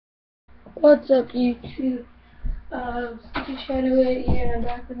What's up, YouTube? Steve Shadoway here, and I'm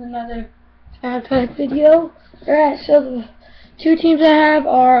back with another fan pack video. Alright, so the two teams I have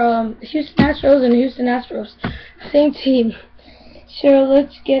are Houston Astros and Houston Astros. Same team. So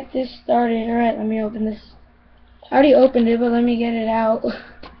let's get this started. Alright, let me open this. I already opened it, but let me get it out.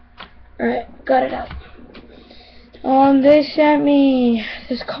 Alright, got it out. They sent me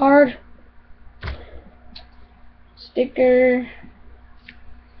this card, sticker,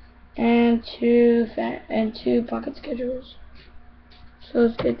 and two pocket schedules. So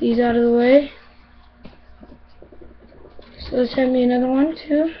let's get these out of the way. So they sent me another one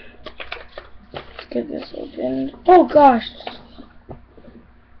too. Let's get this open. Oh gosh!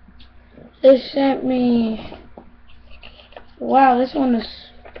 They sent me. Wow, this one is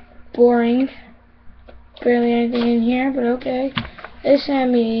boring. Barely anything in here, but okay. They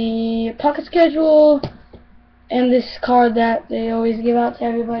sent me a pocket schedule and this card that they always give out to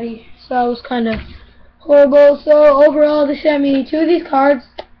everybody. So it was kind of horrible. So overall, they sent me two of these cards,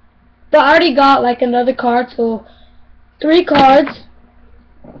 but I already got like another card, so 3 cards,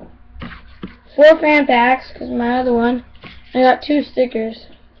 4 fan packs, because my other one. I got 2 stickers.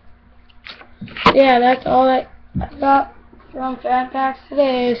 Yeah, that's all I got from fan packs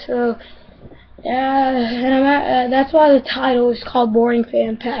today. So yeah, and that's why the title is called Boring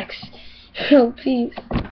Fan Packs. So peace.